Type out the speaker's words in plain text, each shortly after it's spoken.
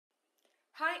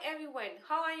Hi everyone,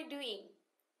 how are you doing?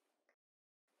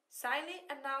 Xilinx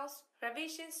announced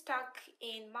revision stuck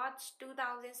in March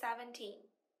 2017.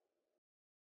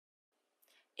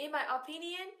 In my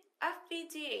opinion,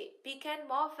 FPGA became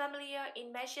more familiar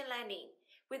in machine learning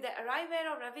with the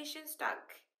arrival of revision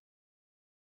stuck.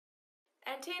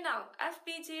 Until now,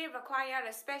 FPGA required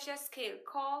a special skill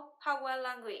called hardware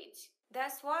language.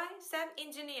 That's why some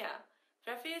engineers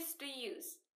refuse to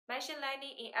use machine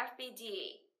learning in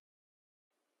FPGA.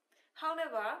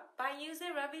 However, by using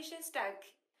revision stack,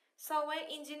 software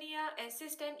engineer and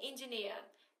system engineer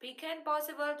became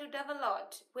possible to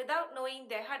develop without knowing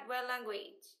their hardware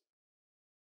language.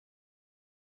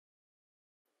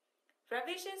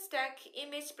 Revision stack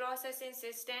image processing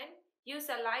system use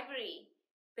a library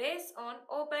based on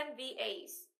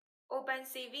OpenVAs,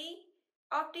 OpenCV,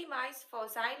 optimized for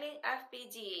Xilinx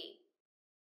FPGA.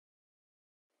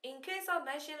 In case of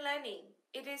machine learning,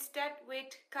 it is started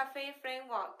with Caffe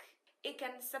framework. It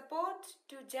can support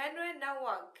to general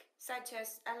network such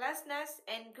as LSNet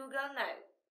and GoogleNet.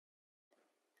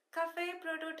 Caffe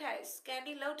prototypes can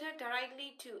be loaded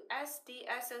directly to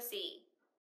SDSoC.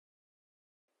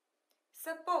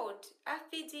 Support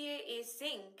FPGA is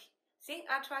Xilinx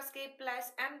UltraScape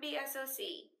plus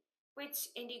MBSoC, which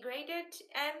integrated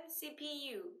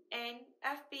MCPU and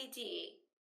FPGA.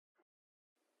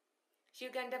 You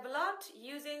can develop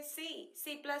using C,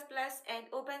 C++,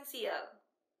 and OpenCL.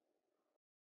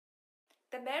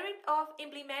 The merit of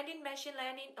implementing machine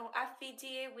learning on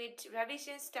FPGA with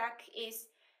revision stack is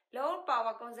low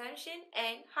power consumption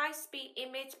and high-speed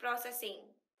image processing.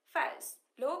 First,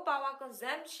 low power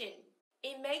consumption.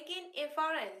 In making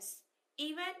inference,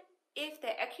 even if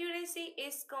the accuracy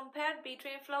is compared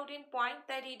between floating point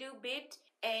 32-bit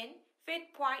and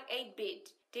fit point 8-bit,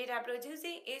 data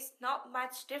processing is not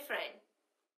much different.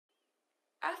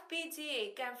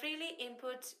 FPGA can freely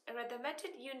input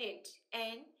arithmetic unit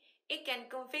and it can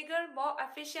configure more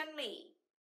efficiently.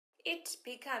 It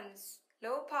becomes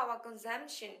low power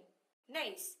consumption.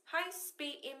 Next,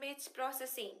 high-speed image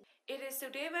processing. It is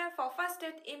suitable for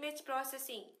faster image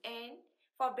processing and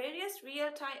for various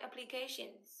real-time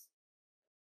applications.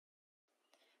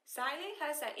 Xilinx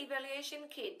has an evaluation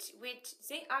kit with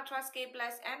Xilinx UltraScape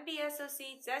plus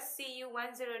MBSoC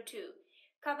ZCU102,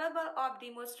 capable of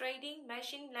demonstrating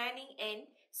machine learning and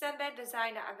sample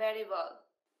design are available.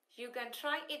 You can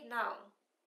try it now.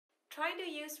 Try to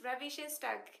use revision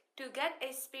stack to get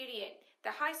experience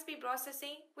the high-speed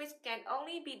processing which can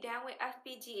only be done with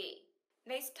FPGA.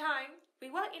 Next time, we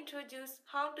will introduce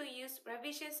how to use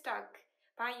revision stack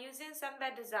by using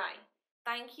sample design.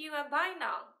 Thank you and bye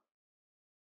now.